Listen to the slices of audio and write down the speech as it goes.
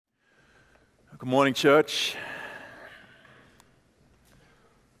Good morning, church.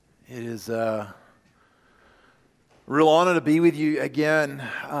 It is a real honor to be with you again.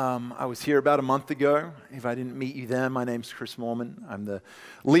 I was here about a month ago. If I didn't meet you then, my name's Chris Moerman. I'm the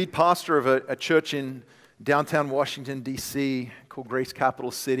lead pastor of a church in downtown Washington, D.C. called Grace Capital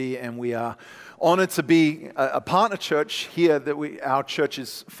City, and we are honored to be a partner church here. Our church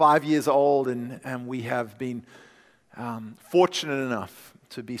is 5 years old, and we have been fortunate enough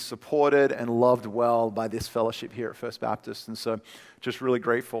to be supported and loved well by this fellowship here at First Baptist. And so just really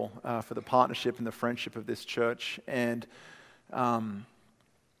grateful for the partnership and the friendship of this church. And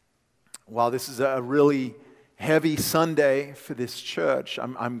while this is a really heavy Sunday for this church,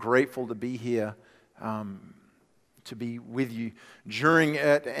 I'm grateful to be here, to be with you during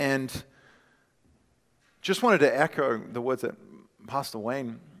it. And just wanted to echo the words that Pastor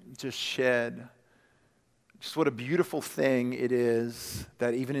Wayne just shared. Just what a beautiful thing it is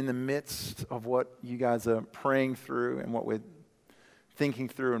that even in the midst of what you guys are praying through and what we're thinking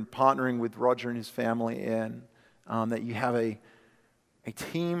through and partnering with Roger and his family in, that you have a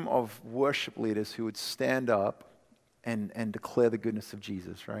team of worship leaders who would stand up and declare the goodness of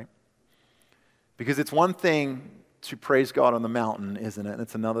Jesus, right? Because it's one thing to praise God on the mountain, isn't it? And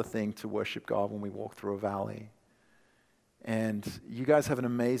it's another thing to worship God when we walk through a valley. And you guys have an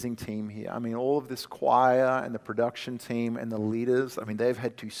amazing team here. I mean, all of this choir and the production team and the leaders, I mean, they've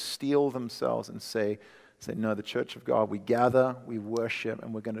had to steel themselves and say, no, the church of God, we gather, we worship,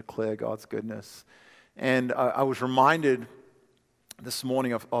 and we're going to declare God's goodness. And I was reminded this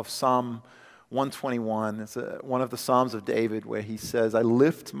morning of Psalm 121. It's one of the Psalms of David where he says, I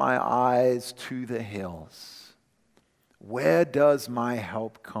lift my eyes to the hills. Where does my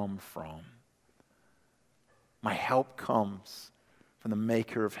help come from? My help comes from the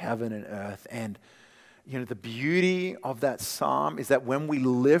maker of heaven and earth. And, you know, the beauty of that psalm is that when we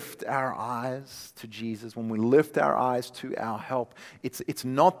lift our eyes to Jesus, when we lift our eyes to our help, it's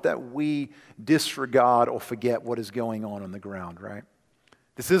not that we disregard or forget what is going on the ground, right?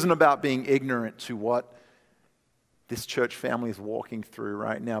 This isn't about being ignorant to what this church family is walking through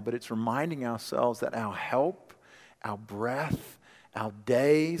right now, but it's reminding ourselves that our help, our breath, our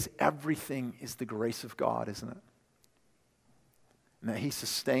days, everything is the grace of God, isn't it? And that He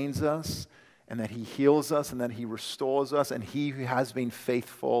sustains us, and that He heals us, and that He restores us, and He who has been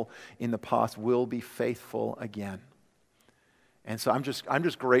faithful in the past will be faithful again. And so I'm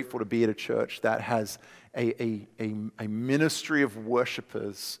just grateful to be at a church that has a ministry of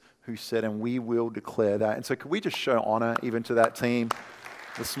worshipers who said, and we will declare that. And so could we just show honor even to that team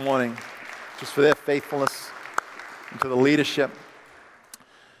this morning, just for their faithfulness and to the leadership.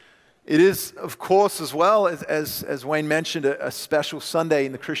 It is, of course, as well, as Wayne mentioned, a special Sunday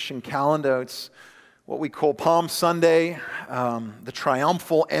in the Christian calendar. It's what we call Palm Sunday, the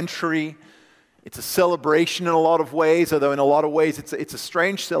Triumphal Entry. It's a celebration in a lot of ways, although in a lot of ways it's a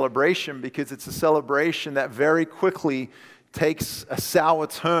strange celebration because it's a celebration that very quickly takes a sour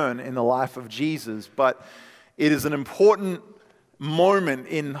turn in the life of Jesus. But it is an important moment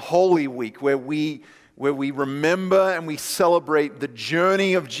in Holy Week where we remember and we celebrate the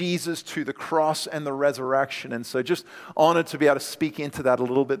journey of Jesus to the cross and the resurrection. And so just honored to be able to speak into that a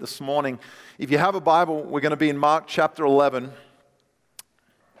little bit this morning. If you have a Bible, we're going to be in Mark chapter 11.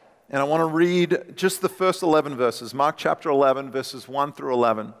 And I want to read just the first 11 verses. Mark chapter 11, verses 1 through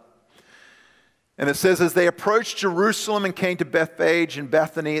 11. And it says, as they approached Jerusalem and came to Bethphage and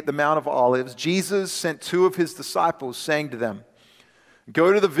Bethany at the Mount of Olives, Jesus sent two of His disciples, saying to them,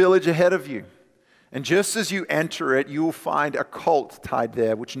 go to the village ahead of you. And just as you enter it, you will find a colt tied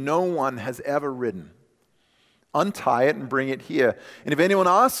there, which no one has ever ridden. Untie it and bring it here. And if anyone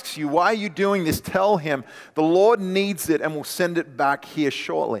asks you, why are you doing this? Tell him, the Lord needs it and will send it back here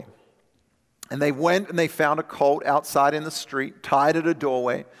shortly. And they went and they found a colt outside in the street, tied at a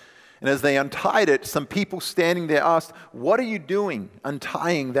doorway. And as they untied it, some people standing there asked, what are you doing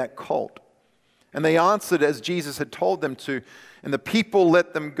untying that colt? And they answered as Jesus had told them to, and the people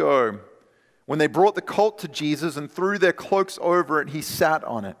let them go. When they brought the colt to Jesus and threw their cloaks over it, He sat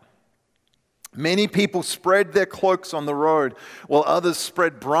on it. Many people spread their cloaks on the road, while others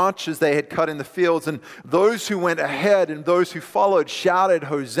spread branches they had cut in the fields. And those who went ahead and those who followed shouted,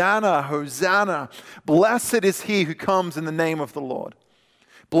 Hosanna, Hosanna. Blessed is He who comes in the name of the Lord.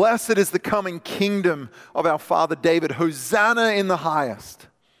 Blessed is the coming kingdom of our father David. Hosanna in the highest.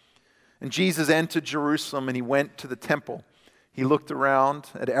 And Jesus entered Jerusalem and He went to the temple. He looked around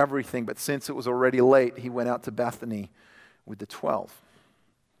at everything, but since it was already late, He went out to Bethany with the 12.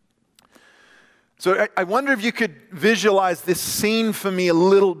 So I wonder if you could visualize this scene for me a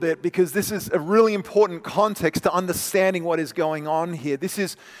little bit, because this is a really important context to understanding what is going on here. This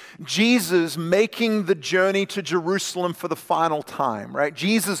is Jesus making the journey to Jerusalem for the final time, right?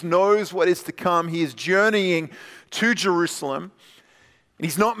 Jesus knows what is to come. He is journeying to Jerusalem. And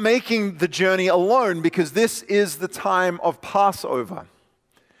he's not making the journey alone, because this is the time of Passover.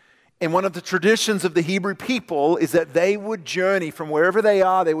 And one of the traditions of the Hebrew people is that they would journey from wherever they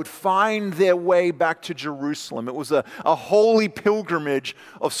are, they would find their way back to Jerusalem. It was a holy pilgrimage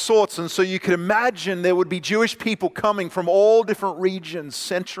of sorts. And so you could imagine there would be Jewish people coming from all different regions,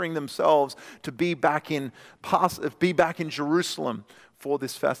 centering themselves to be back in Jerusalem for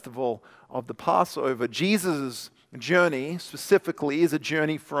this festival of the Passover. Jesus' journey specifically is a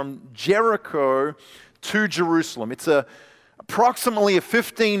journey from Jericho to Jerusalem. It's approximately a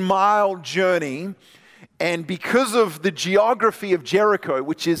 15-mile journey, and because of the geography of Jericho,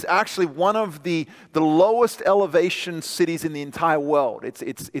 which is actually one of the lowest elevation cities in the entire world,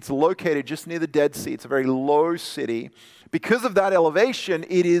 it's located just near the Dead Sea. It's a very low city. Because of that elevation,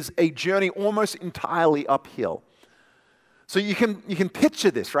 it is a journey almost entirely uphill. So you can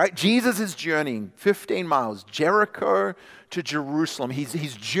picture this, right? Jesus is journeying 15 miles, Jericho to Jerusalem.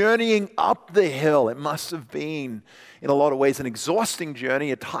 He's journeying up the hill. It must have been, in a lot of ways, an exhausting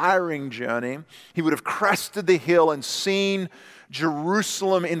journey, a tiring journey. He would have crested the hill and seen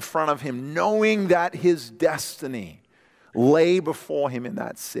Jerusalem in front of him, knowing that his destiny lay before him in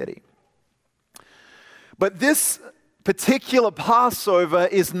that city. But this particular Passover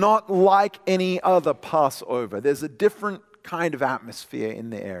is not like any other Passover. There's a different kind of atmosphere in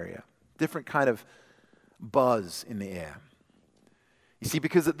the area, different kind of buzz in the air. You see,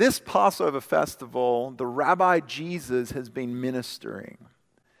 because at this Passover festival, the Rabbi Jesus has been ministering,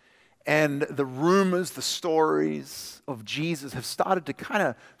 and the rumors, the stories of Jesus have started to kind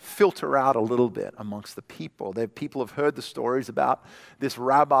of filter out a little bit amongst the people. People have heard the stories about this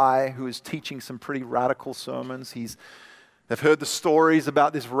rabbi who is teaching some pretty radical sermons. They've heard the stories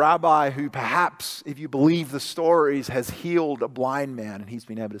about this rabbi who perhaps, if you believe the stories, has healed a blind man and he's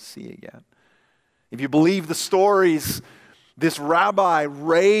been able to see again. If you believe the stories, this rabbi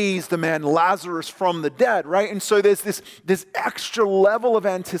raised the man Lazarus from the dead, right? And so there's this extra level of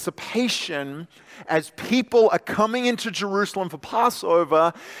anticipation as people are coming into Jerusalem for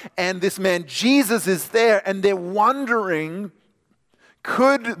Passover, and this man Jesus is there, and they're wondering,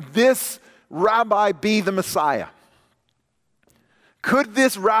 could this rabbi be the Messiah? Could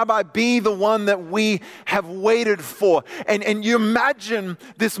this rabbi be the one that we have waited for? And you imagine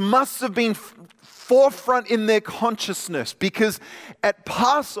this must have been forefront in their consciousness, because at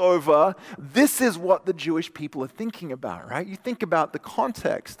Passover, this is what the Jewish people are thinking about, right? You think about the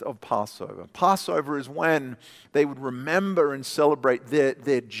context of Passover. Passover is when they would remember and celebrate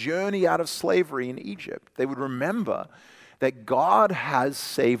their journey out of slavery in Egypt. They would remember that God has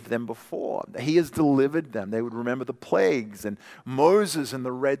saved them before. He has delivered them. They would remember the plagues and Moses and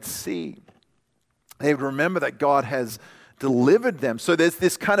the Red Sea. They would remember that God has delivered them. So there's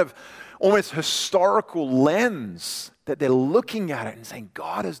this kind of almost historical lens that they're looking at it and saying,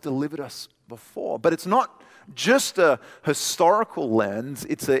 God has delivered us before. But it's not just a historical lens,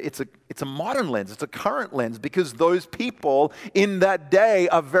 it's a modern lens, it's a current lens, because those people in that day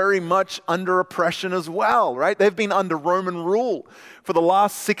are very much under oppression as well, right? They've been under Roman rule for the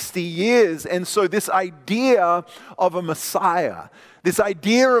last 60 years. And so this idea of a Messiah, this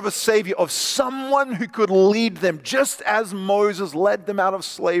idea of a Savior, of someone who could lead them, just as Moses led them out of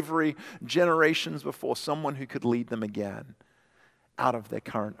slavery generations before, someone who could lead them again out of their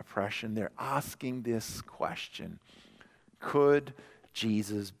current oppression. They're asking this question: could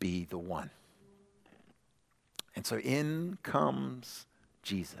Jesus be the one? And so in comes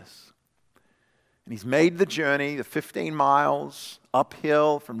Jesus. And he's made the journey, the 15 miles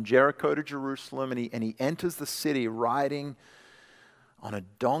uphill from Jericho to Jerusalem, and he enters the city riding on a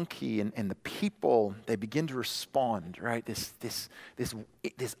donkey, and the people, they begin to respond, right? This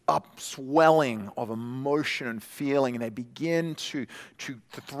upswelling of emotion and feeling, and they begin to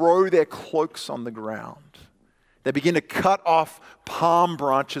throw their cloaks on the ground. They begin to cut off palm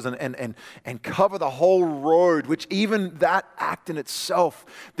branches and cover the whole road, which even that act in itself,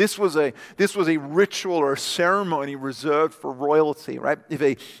 this was a ritual or a ceremony reserved for royalty, right?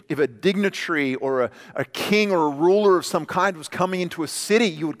 If a dignitary or a king or a ruler of some kind was coming into a city,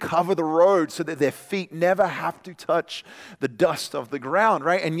 you would cover the road so that their feet never have to touch the dust of the ground,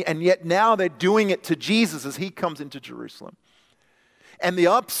 right? And yet now they're doing it to Jesus as he comes into Jerusalem. And the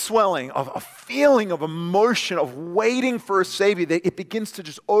upswelling of a feeling of emotion, of waiting for a Savior, it begins to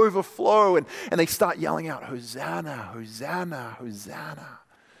just overflow, and they start yelling out, Hosanna, Hosanna, Hosanna.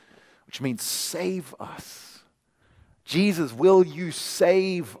 which means save us. Jesus, will you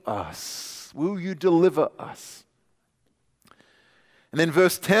save us? Will you deliver us? And then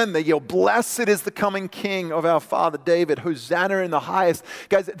verse 10, they yell, blessed is the coming King of our father David, Hosanna in the highest.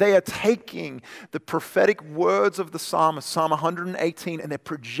 Guys, they are taking the prophetic words of the psalmist, Psalm 118, and they're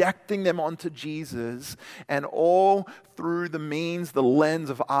projecting them onto Jesus, and all through the lens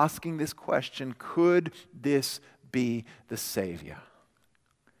of asking this question, could this be the Savior?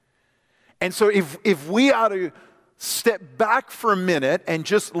 And so if we are to step back for a minute and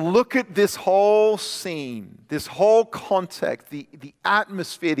just look at this whole scene, this whole context, the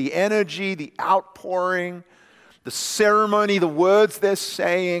atmosphere, the energy, the outpouring, the ceremony, the words they're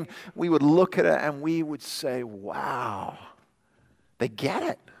saying, we would look at it and we would say, wow, they get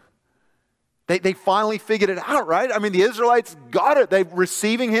it. They finally figured it out, right? I mean, the Israelites got it. They're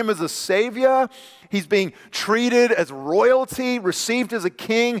receiving him as a savior. He's being treated as royalty, received as a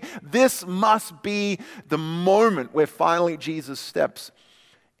king. This must be the moment where finally Jesus steps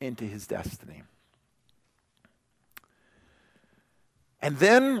into his destiny. And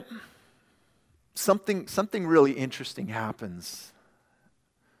then something really interesting happens.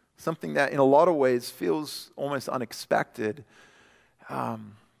 Something that in a lot of ways feels almost unexpected.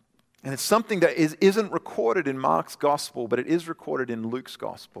 And it's something that isn't recorded in Mark's gospel, but it is recorded in Luke's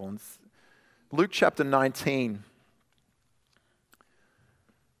gospel. In Luke chapter 19,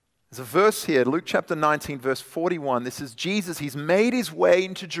 there's a verse here, Luke chapter 19, verse 41. This is Jesus. He's made his way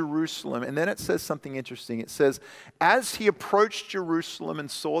into Jerusalem. And then it says something interesting. It says, as he approached Jerusalem and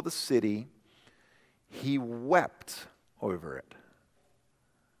saw the city, he wept over it.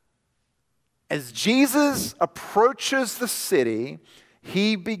 As Jesus approaches the city,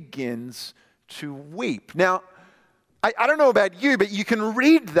 he begins to weep. Now, I don't know about you, but you can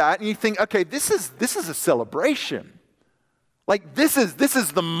read that and you think, okay, this is a celebration. Like this is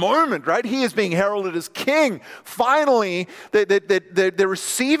the moment, right? He is being heralded as king. Finally, they're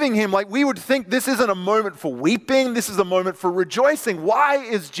receiving him. Like we would think this isn't a moment for weeping. This is a moment for rejoicing. Why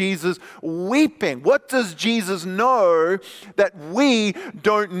is Jesus weeping? What does Jesus know that we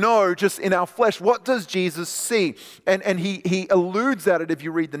don't know just in our flesh? What does Jesus see? And he alludes at it if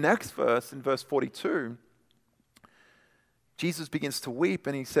you read the next verse, in verse 42. Jesus begins to weep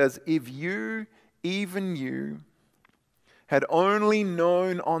and he says, if you, even you, had only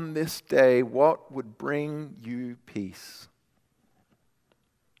known on this day what would bring you peace.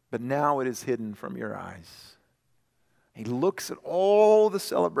 But now it is hidden from your eyes. He looks at all the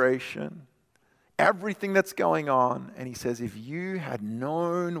celebration, everything that's going on, and he says, if you had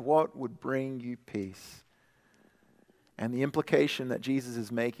known what would bring you peace. And the implication that Jesus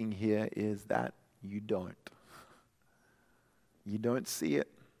is making here is that you don't. You don't see it.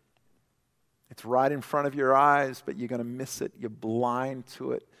 It's right in front of your eyes, but you're going to miss it. You're blind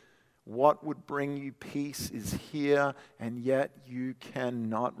to it. What would bring you peace is here, and yet you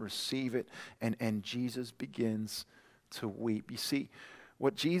cannot receive it. And Jesus begins to weep. You see,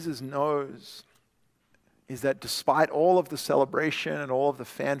 what Jesus knows is that despite all of the celebration and all of the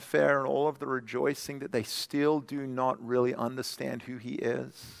fanfare and all of the rejoicing, that they still do not really understand who he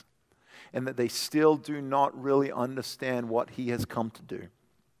is, and that they still do not really understand what he has come to do.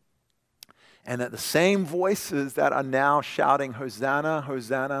 And that the same voices that are now shouting, Hosanna,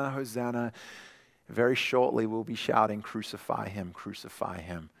 Hosanna, Hosanna, very shortly will be shouting, crucify him, crucify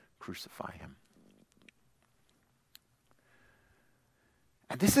him, crucify him.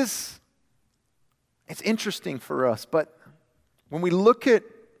 And it's interesting for us, but when we look at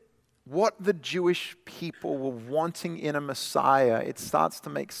what the Jewish people were wanting in a Messiah, it starts to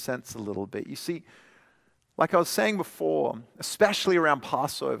make sense a little bit. You see, like I was saying before, especially around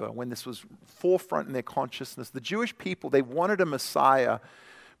Passover, when this was forefront in their consciousness, the Jewish people, they wanted a Messiah,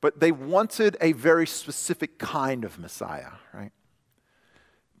 but they wanted a very specific kind of Messiah, right?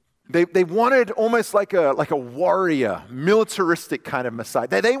 They wanted almost like a warrior, militaristic kind of Messiah.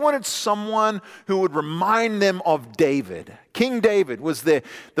 They wanted someone who would remind them of David. King David was the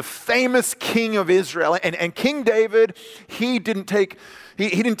famous king of Israel, and King David, he didn't take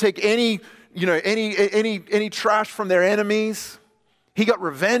any trash from their enemies. He got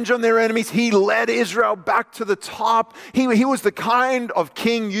revenge on their enemies. He led Israel back to the top. He was the kind of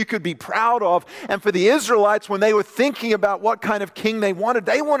king you could be proud of. And for the Israelites, when they were thinking about what kind of king they wanted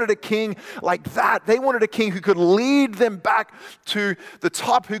a king like that. They wanted a king who could lead them back to the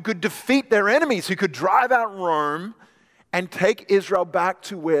top, who could defeat their enemies, who could drive out Rome and take Israel back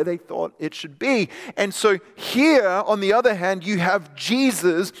to where they thought it should be. And so here, on the other hand, you have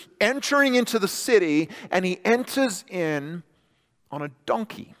Jesus entering into the city, and he enters in on a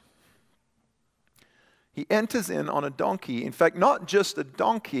donkey. He enters in on a donkey. In fact, not just a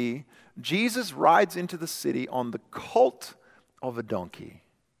donkey. Jesus rides into the city on the colt of a donkey,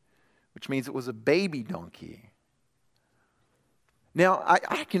 which means it was a baby donkey. Now,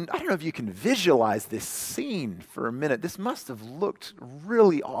 I don't know if you can visualize this scene for a minute. This must have looked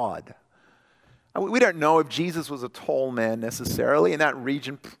really odd. We don't know if Jesus was a tall man necessarily in that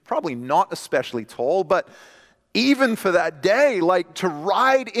region, probably not especially tall, but even for that day, like to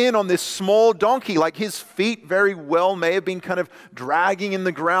ride in on this small donkey, like his feet very well may have been kind of dragging in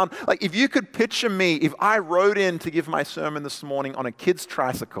the ground. Like if you could picture me, if I rode in to give my sermon this morning on a kid's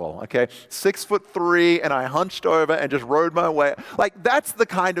tricycle, okay, 6'3", and I hunched over and just rode my way. Like that's the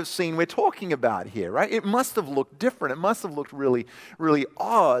kind of scene we're talking about here, right? It must have looked different. It must have looked really, really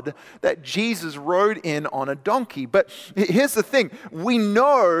odd that Jesus rode in on a donkey. But here's the thing. We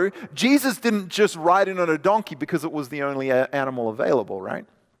know Jesus didn't just ride in on a donkey because it was the only animal available, right?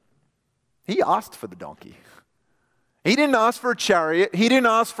 He asked for the donkey. He didn't ask for a chariot. He didn't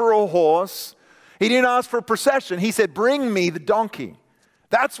ask for a horse. He didn't ask for a procession. He said, bring me the donkey.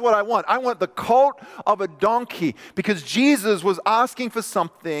 That's what I want. I want the colt of a donkey, because Jesus was asking for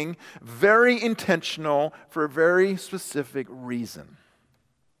something very intentional for a very specific reason.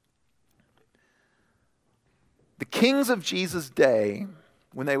 The kings of Jesus' day,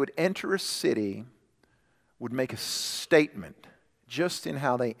 when they would enter a city, would make a statement just in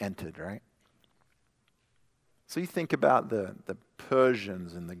how they entered, right? So you think about the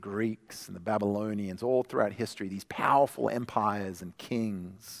Persians and the Greeks and the Babylonians all throughout history, these powerful empires and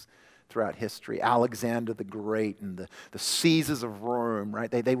kings throughout history, Alexander the Great and the Caesars of Rome,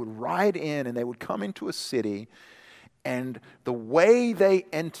 right? They would ride in and they would come into a city, and the way they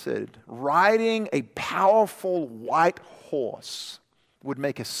entered, riding a powerful white horse, would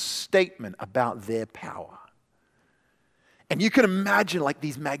make a statement about their power. And you can imagine like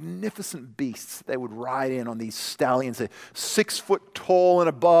these magnificent beasts, they would ride in on these stallions. They're 6 foot tall and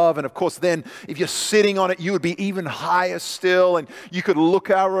above. And of course, then if you're sitting on it, you would be even higher still. And you could look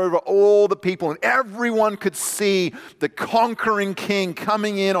out over all the people, and everyone could see the conquering king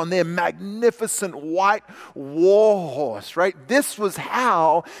coming in on their magnificent white war horse, right? This was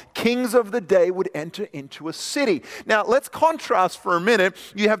how kings of the day would enter into a city. Now, let's contrast for a minute.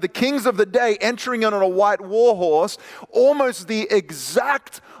 You have the kings of the day entering in on a white war horse, almost the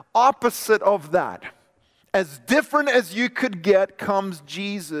exact opposite of that. As different as you could get comes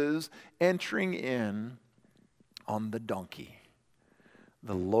Jesus entering in on the donkey.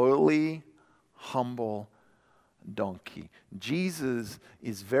 The lowly, humble donkey. Jesus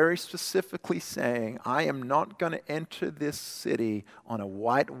is very specifically saying, I am not going to enter this city on a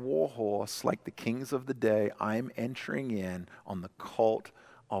white war horse like the kings of the day. I am entering in on the colt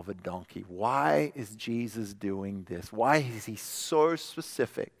of a donkey. Why is Jesus doing this? Why is he so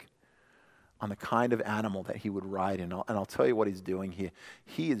specific on the kind of animal that he would ride in? And I'll tell you what he's doing here.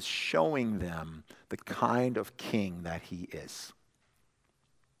 He is showing them the kind of king that he is.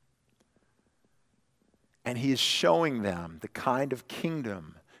 And he is showing them the kind of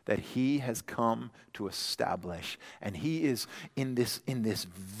kingdom that he has come to establish. And he is in this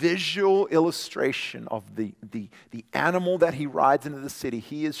visual illustration of the animal that he rides into the city.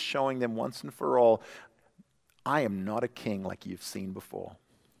 He is showing them once and for all, I am not a king like you've seen before.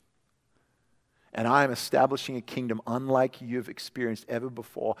 And I am establishing a kingdom unlike you've experienced ever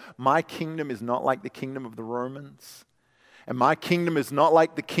before. My kingdom is not like the kingdom of the Romans. And my kingdom is not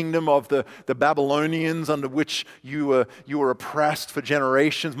like the kingdom of the Babylonians under which you were oppressed for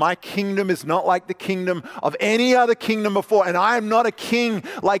generations. My kingdom is not like the kingdom of any other kingdom before. And I am not a king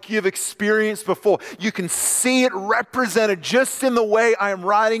like you've experienced before. You can see it represented just in the way I am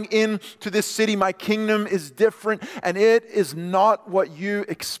riding into this city. My kingdom is different, and it is not what you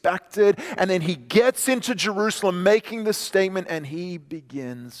expected. And then he gets into Jerusalem making this statement, and he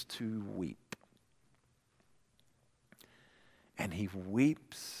begins to weep. And he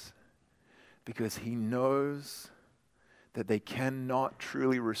weeps because he knows that they cannot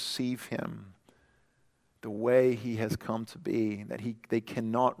truly receive him the way he has come to be, that they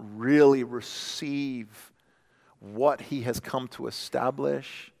cannot really receive what he has come to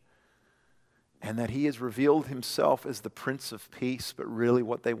establish, and that he has revealed himself as the Prince of Peace, but really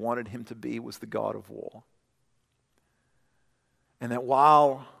what they wanted him to be was the God of war. And that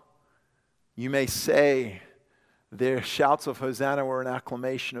while you may say, their shouts of Hosanna were an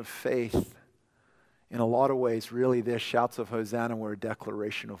acclamation of faith, in a lot of ways, really, their shouts of Hosanna were a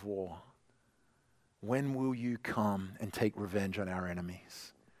declaration of war. When will you come and take revenge on our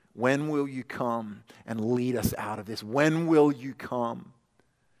enemies? When will you come and lead us out of this? When will you come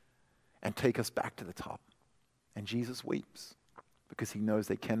and take us back to the top? And Jesus weeps. because he knows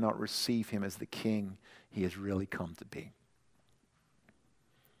they cannot receive him as the king he has really come to be.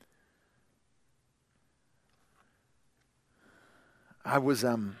 I was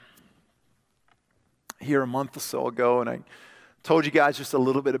here a month or so ago, and I told you guys just a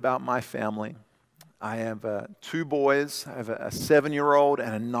little bit about my family. I have 2 boys. I have a 7-year-old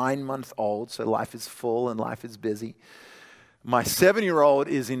and a 9-month-old, so life is full and life is busy. My 7-year-old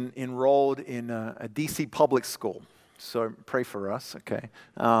is enrolled in a DC public school, so pray for us, okay?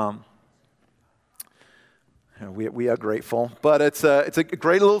 We are grateful, but it's a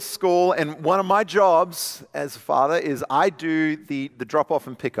great little school, and one of my jobs as a father is I do the drop-off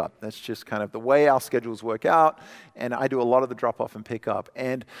and pick-up. That's just kind of the way our schedules work out, and I do a lot of the drop-off and pick-up.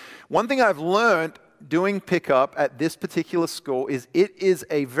 And one thing I've learned doing pick-up at this particular school is it is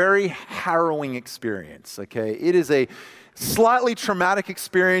a very harrowing experience, okay? It is a slightly traumatic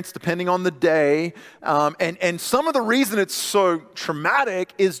experience depending on the day, and some of the reason it's so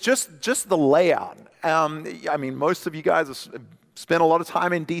traumatic is just the layout. I mean, most of you guys have spent a lot of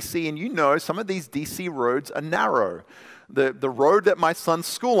time in DC, and you know some of these DC roads are narrow. The road that my son's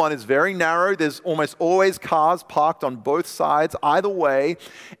school on is very narrow. There's almost always cars parked on both sides, either way.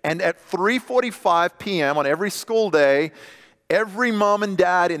 And at 3:45 p.m. on every school day, every mom and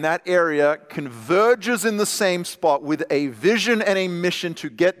dad in that area converges in the same spot with a vision and a mission to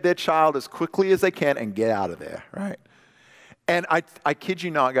get their child as quickly as they can and get out of there, right? And I kid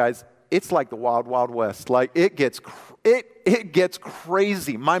you not, guys, it's like the wild, wild west. Like, it gets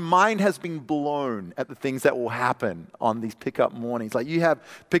crazy. My mind has been blown at the things that will happen on these pickup mornings. Like, you have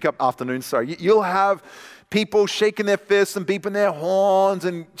pickup afternoons, sorry. You'll have people shaking their fists and beeping their horns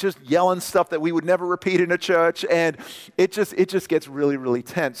and just yelling stuff that we would never repeat in a church. And it just gets really, really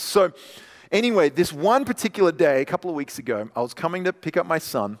tense. So anyway, this one particular day, a couple of weeks ago, I was coming to pick up my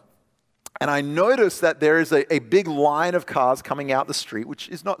son. And I noticed that there is a big line of cars coming out the street, which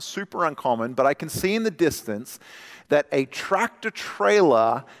is not super uncommon, but I can see in the distance that a tractor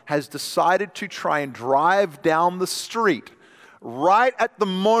trailer has decided to try and drive down the street right at the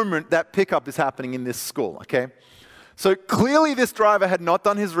moment that pickup is happening in this school, okay? So clearly this driver had not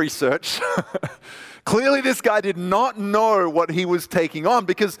done his research. Clearly this guy did not know what he was taking on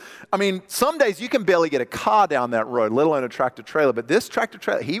because, I mean, some days you can barely get a car down that road, let alone a tractor trailer. But this tractor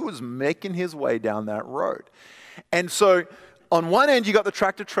trailer, he was making his way down that road. And so on one end, you got the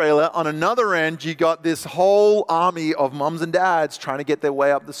tractor trailer. On another end, you got this whole army of moms and dads trying to get their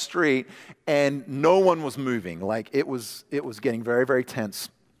way up the street. And no one was moving. Like, it was getting very, very tense.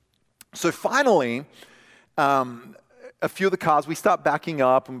 So finally, a few of the cars, we start backing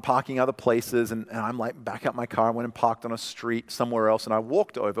up and parking other places, and I'm like, back up my car. I went and parked on a street somewhere else, and I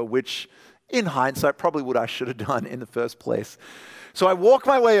walked over, which in hindsight, probably what I should have done in the first place. So I walk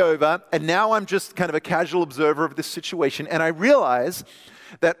my way over, and now I'm just kind of a casual observer of this situation, and I realize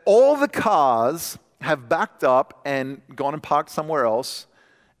that all the cars have backed up and gone and parked somewhere else,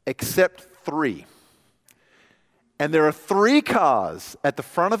 except 3. And there are 3 cars at the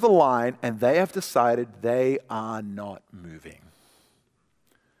front of the line, and they have decided they are not moving.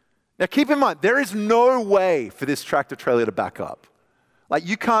 Now, keep in mind, there is no way for this tractor trailer to back up. Like,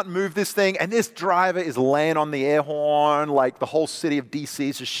 you can't move this thing, and this driver is laying on the air horn, like the whole city of DC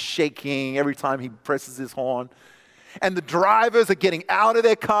is just shaking every time he presses his horn. And the drivers are getting out of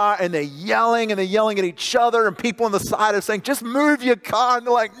their car, and they're yelling at each other, and people on the side are saying, just move your car. And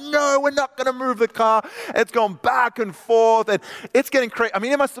they're like, no, we're not going to move the car. And it's going back and forth, and it's getting crazy. I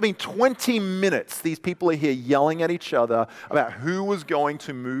mean, it must have been 20 minutes. These people are here yelling at each other about who was going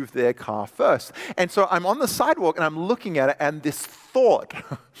to move their car first. And so I'm on the sidewalk, and I'm looking at it, and this thought,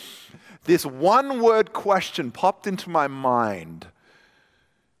 this one-word question popped into my mind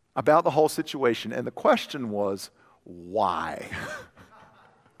about the whole situation. And the question was, why?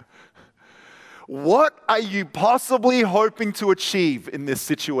 What are you possibly hoping to achieve in this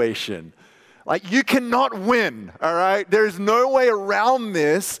situation? Like, you cannot win, all right? There's no way around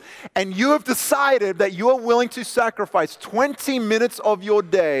this, and you have decided that you are willing to sacrifice 20 minutes of your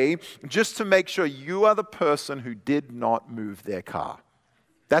day just to make sure you are the person who did not move their car.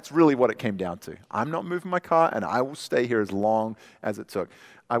 That's really what it came down to. I'm not moving my car, and I will stay here as long as it took.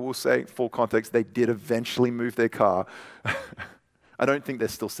 I will say, full context, they did eventually move their car. I don't think they're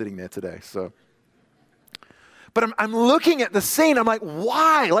still sitting there today. So, but I'm looking at the scene. I'm like,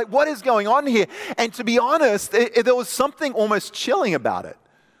 why? Like, what is going on here? And to be honest, there was something almost chilling about it.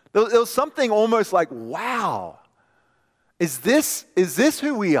 There was something almost like, wow, is this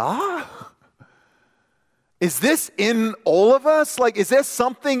who we are? Is this in all of us? Like, is there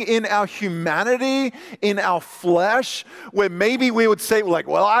something in our humanity, in our flesh, where maybe we would say, like,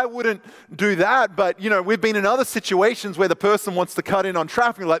 well, I wouldn't do that, but, we've been in other situations where the person wants to cut in on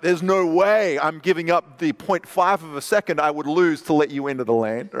traffic, like, there's no way I'm giving up the 0.5 of a second I would lose to let you into the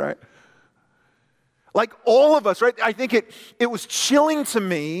lane, right? Like all of us, right? I think it was chilling to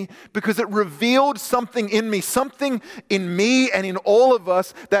me because it revealed something in me and in all of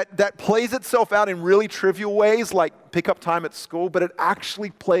us that plays itself out in really trivial ways like pick up time at school, but it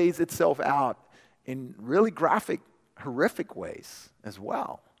actually plays itself out in really graphic, horrific ways as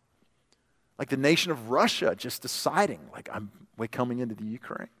well. Like the nation of Russia just deciding, like, we're coming into the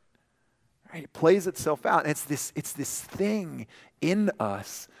Ukraine. Right? It plays itself out. And it's this thing in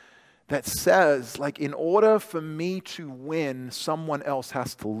us that says, like, in order for me to win, someone else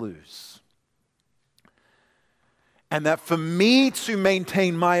has to lose. And that for me to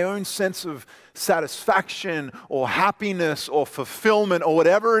maintain my own sense of satisfaction or happiness or fulfillment or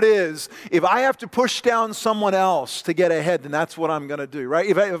whatever it is, if I have to push down someone else to get ahead, then that's what I'm going to do, right?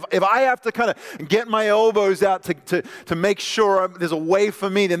 If I have to kind of get my elbows out to make sure there's a way for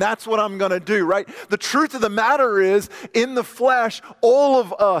me, then that's what I'm going to do, right? The truth of the matter is, in the flesh, all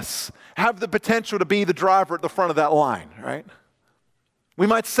of us have the potential to be the driver at the front of that line, right? We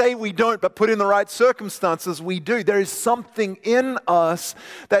might say we don't, but put in the right circumstances, we do. There is something in us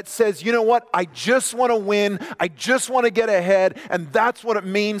that says, you know what, I just want to win, I just want to get ahead, and that's what it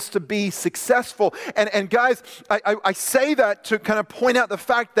means to be successful. And guys, I say that to kind of point out the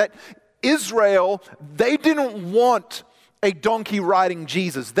fact that Israel, they didn't want a donkey riding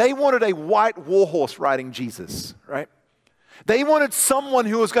Jesus. They wanted a white warhorse riding Jesus, right? They wanted someone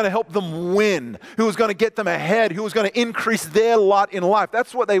who was going to help them win, who was going to get them ahead, who was going to increase their lot in life.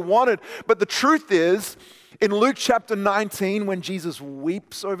 That's what they wanted. But the truth is, in Luke chapter 19, when Jesus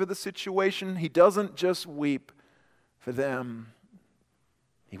weeps over the situation, he doesn't just weep for them.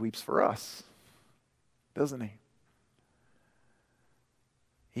 He weeps for us, doesn't he?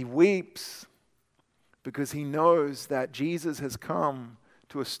 He weeps because he knows that Jesus has come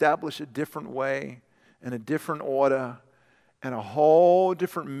to establish a different way and a different order and a whole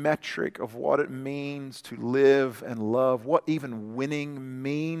different metric of what it means to live and love. What even winning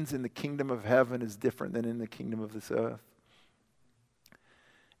means in the kingdom of heaven is different than in the kingdom of this earth.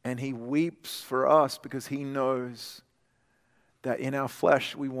 And he weeps for us because he knows that in our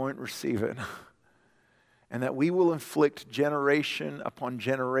flesh we won't receive it. And that we will inflict generation upon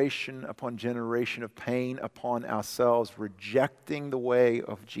generation upon generation of pain upon ourselves, rejecting the way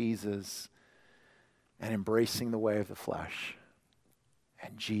of Jesus and embracing the way of the flesh.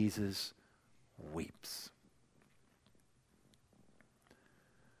 And Jesus weeps.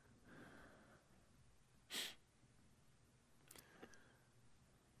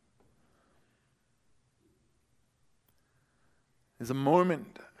 There's a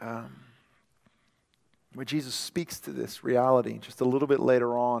moment where Jesus speaks to this reality just a little bit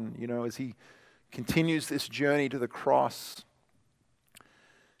later on, as he continues this journey to the cross.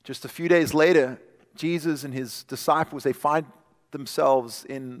 Just a few days later, Jesus and his disciples, they find themselves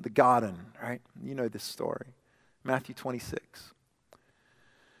in the garden, right? You know this story. Matthew 26.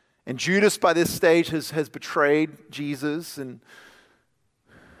 And Judas, by this stage, has betrayed Jesus, and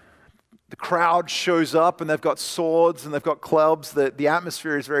the crowd shows up, and they've got swords, and they've got clubs. The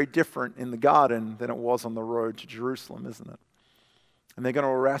atmosphere is very different in the garden than it was on the road to Jerusalem, isn't it? And they're going to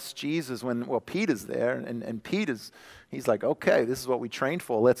arrest Jesus when, Peter's there, and he's like, okay, this is what we trained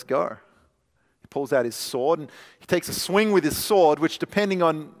for, let's go. Pulls out his sword, and he takes a swing with his sword, which, depending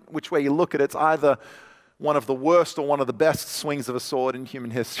on which way you look at it, it's either one of the worst or one of the best swings of a sword in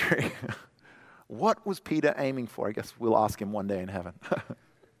human history. What was Peter aiming for? I guess we'll ask him one day in heaven.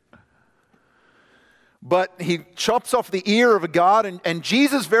 But he chops off the ear of a guard, and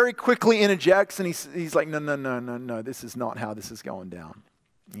Jesus very quickly interjects, and he's like, no, this is not how this is going down.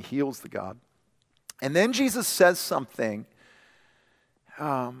 He heals the guard. And then Jesus says something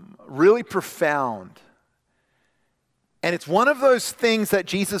really profound. And it's one of those things that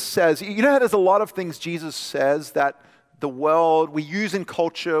Jesus says. You know how there's a lot of things Jesus says that the world, we use in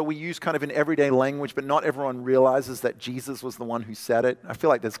culture, we use kind of in everyday language, but not everyone realizes that Jesus was the one who said it. I feel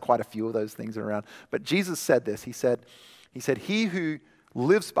like there's quite a few of those things around. But Jesus said this. He said, he who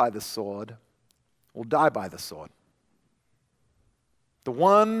lives by the sword will die by the sword. The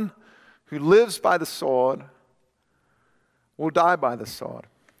one who lives by the sword will die by the sword.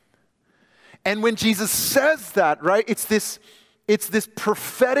 And when Jesus says that, right, it's this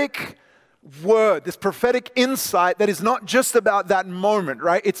prophetic word, this prophetic insight that is not just about that moment,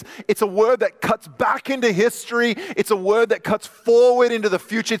 right? It's a word that cuts back into history. It's a word that cuts forward into the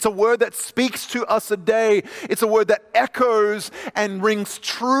future. It's a word that speaks to us today. It's a word that echoes and rings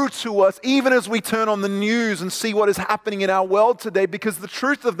true to us even as we turn on the news and see what is happening in our world today. Because the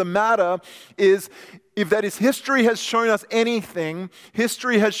truth of the matter is, if that is history has shown us anything,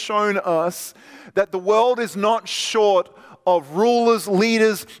 history has shown us that the world is not short of rulers,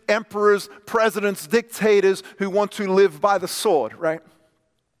 leaders, emperors, presidents, dictators who want to live by the sword, right?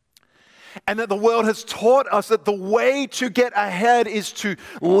 And that the world has taught us that the way to get ahead is to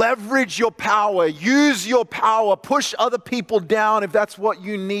leverage your power, use your power, push other people down if that's what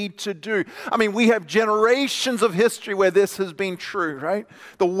you need to do. I mean, we have generations of history where this has been true, right?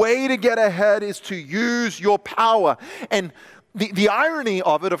 The way to get ahead is to use your power. And the irony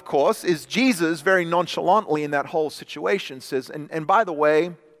of it, of course, is Jesus very nonchalantly in that whole situation says, and by the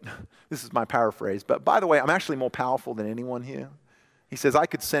way, this is my paraphrase, but by the way, I'm actually more powerful than anyone here. He says, I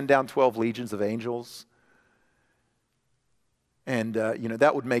could send down 12 legions of angels, and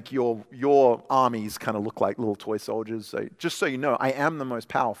that would make your armies kind of look like little toy soldiers. So just so you know, I am the most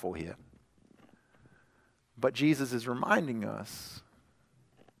powerful here. But Jesus is reminding us,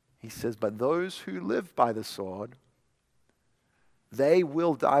 he says, but those who live by the sword, they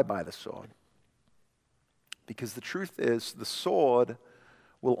will die by the sword. Because the truth is, the sword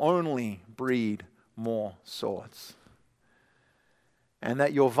will only breed more swords. And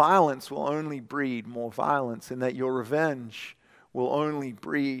that your violence will only breed more violence. And that your revenge will only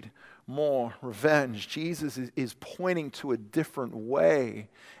breed more revenge. Jesus is pointing to a different way.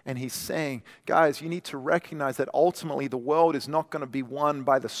 And he's saying, guys, you need to recognize that ultimately the world is not going to be won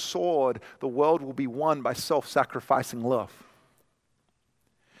by the sword. The world will be won by self-sacrificing love.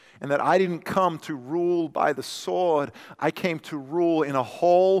 And that I didn't come to rule by the sword. I came to rule in a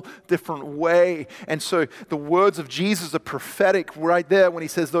whole different way. And so the words of Jesus are prophetic right there when he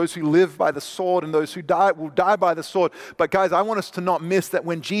says those who live by the sword and those who die will die by the sword. But guys, I want us to not miss that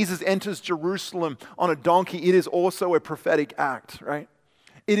when Jesus enters Jerusalem on a donkey, it is also a prophetic act, right?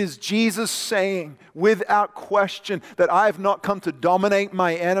 It is Jesus saying, without question, that I have not come to dominate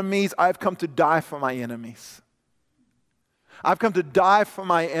my enemies. I have come to die for my enemies. I've come to die for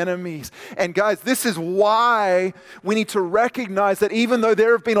my enemies. And guys, this is why we need to recognize that even though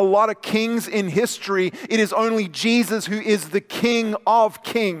there have been a lot of kings in history, it is only Jesus who is the King of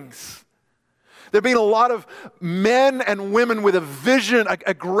kings. There have been a lot of men and women with a vision,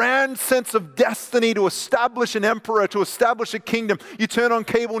 a grand sense of destiny to establish an emperor, to establish a kingdom. You turn on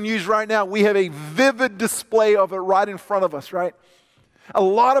cable news right now, we have a vivid display of it right in front of us, right? A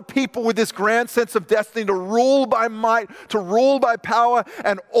lot of people with this grand sense of destiny to rule by might, to rule by power,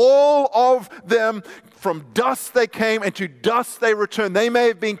 and all of them, from dust they came and to dust they return. They may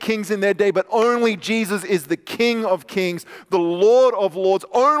have been kings in their day, but only Jesus is the King of kings, the Lord of lords.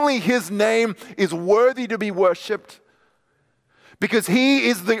 Only his name is worthy to be worshipped, because he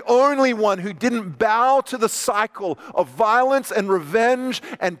is the only one who didn't bow to the cycle of violence and revenge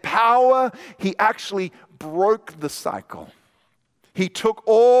and power. He actually broke the cycle. He took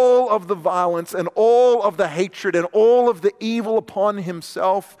all of the violence and all of the hatred and all of the evil upon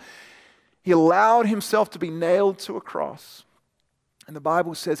himself. He allowed himself to be nailed to a cross. And the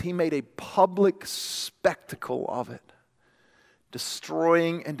Bible says he made a public spectacle of it,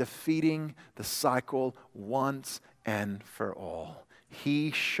 destroying and defeating the cycle once and for all.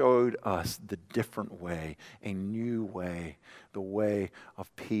 He showed us the different way, a new way, the way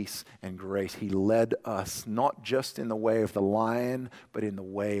of peace and grace. He led us not just in the way of the lion, but in the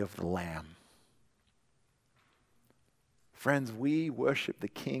way of the lamb. Friends, we worship the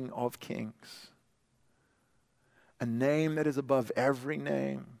King of kings, a name that is above every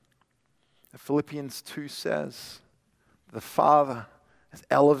name. Philippians 2 says, the Father has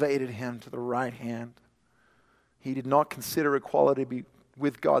elevated him to the right hand. He did not consider equality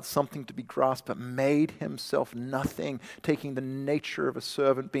with God something to be grasped, but made himself nothing, taking the nature of a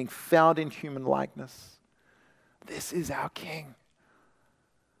servant, being found in human likeness. This is our King.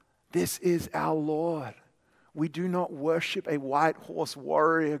 This is our Lord. We do not worship a white horse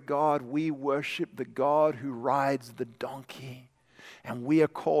warrior God. We worship the God who rides the donkey. And we are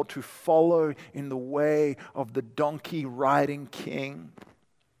called to follow in the way of the donkey riding King,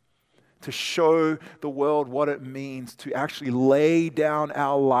 to show the world what it means to actually lay down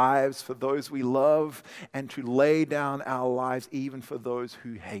our lives for those we love and to lay down our lives even for those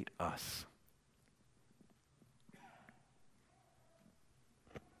who hate us.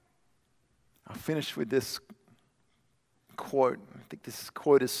 I'll finish with this quote. I think this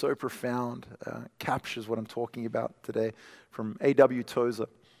quote is so profound, captures what I'm talking about today, from A.W. Tozer.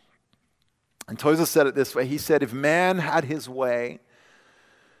 And Tozer said it this way. He said, if man had his way,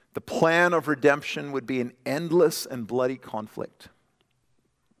 the plan of redemption would be an endless and bloody conflict.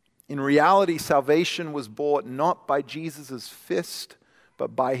 In reality, salvation was bought not by Jesus' fist,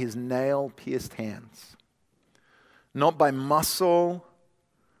 but by his nail-pierced hands. Not by muscle,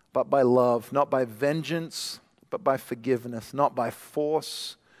 but by love. Not by vengeance, but by forgiveness. Not by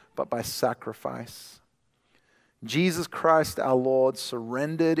force, but by sacrifice. Jesus Christ our Lord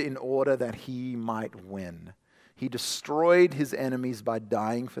surrendered in order that he might win. He destroyed his enemies by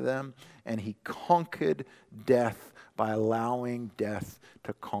dying for them, and he conquered death by allowing death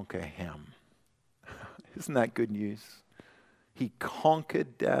to conquer him. Isn't that good news? He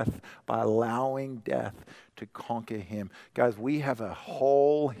conquered death by allowing death to conquer him. Guys, we have a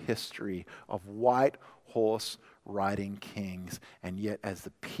whole history of white horse riding kings, and yet as the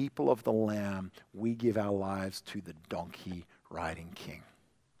people of the Lamb, we give our lives to the donkey riding king.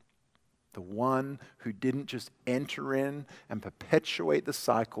 The one who didn't just enter in and perpetuate the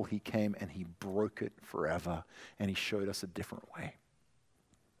cycle, he came and he broke it forever, and he showed us a different way.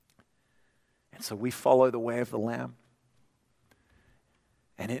 And so we follow the way of the Lamb.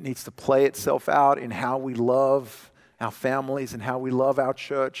 And it needs to play itself out in how we love our families and how we love our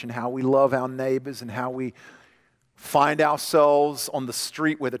church and how we love our neighbors and how we find ourselves on the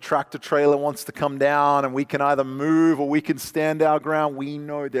street where the tractor trailer wants to come down and we can either move or we can stand our ground. We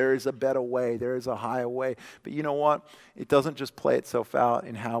know there is a better way. There is a higher way. But you know what? It doesn't just play itself out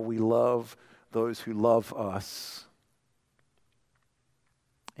in how we love those who love us.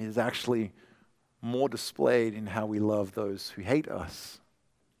 It is actually more displayed in how we love those who hate us,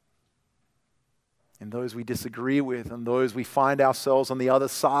 and those we disagree with, and those we find ourselves on the other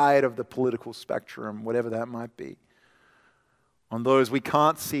side of the political spectrum, whatever that might be. On those we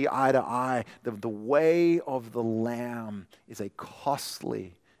can't see eye to eye. The way of the Lamb is a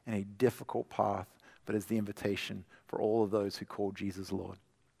costly and a difficult path, but is the invitation for all of those who call Jesus Lord.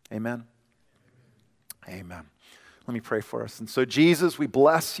 Amen? Amen. Let me pray for us. And so, Jesus, we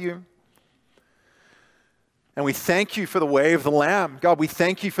bless you. And we thank you for the way of the Lamb. God, we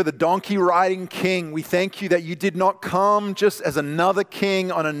thank you for the donkey riding king. We thank you that you did not come just as another king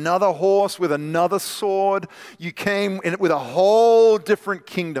on another horse with another sword. You came with a whole different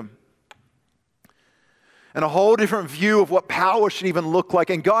kingdom and a whole different view of what power should even look like.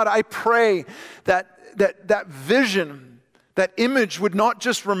 And God, I pray that vision, that image would not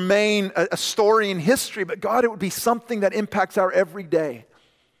just remain a story in history, but God, it would be something that impacts our everyday.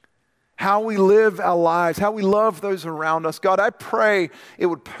 How we live our lives, how we love those around us. God, I pray it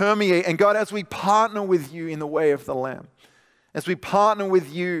would permeate. And God, as we partner with you in the way of the Lamb, as we partner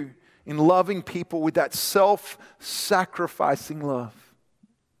with you in loving people with that self-sacrificing love,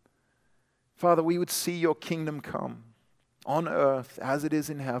 Father, we would see your kingdom come on earth as it is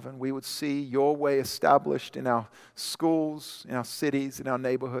in heaven. We would see your way established in our schools, in our cities, in our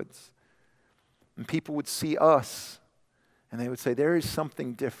neighborhoods. And people would see us, and they would say, there is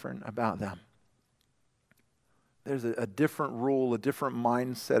something different about them. There's a different rule, a different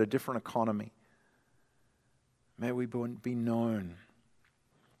mindset, a different economy. May we be known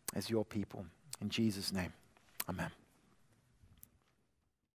as your people. In Jesus' name, amen.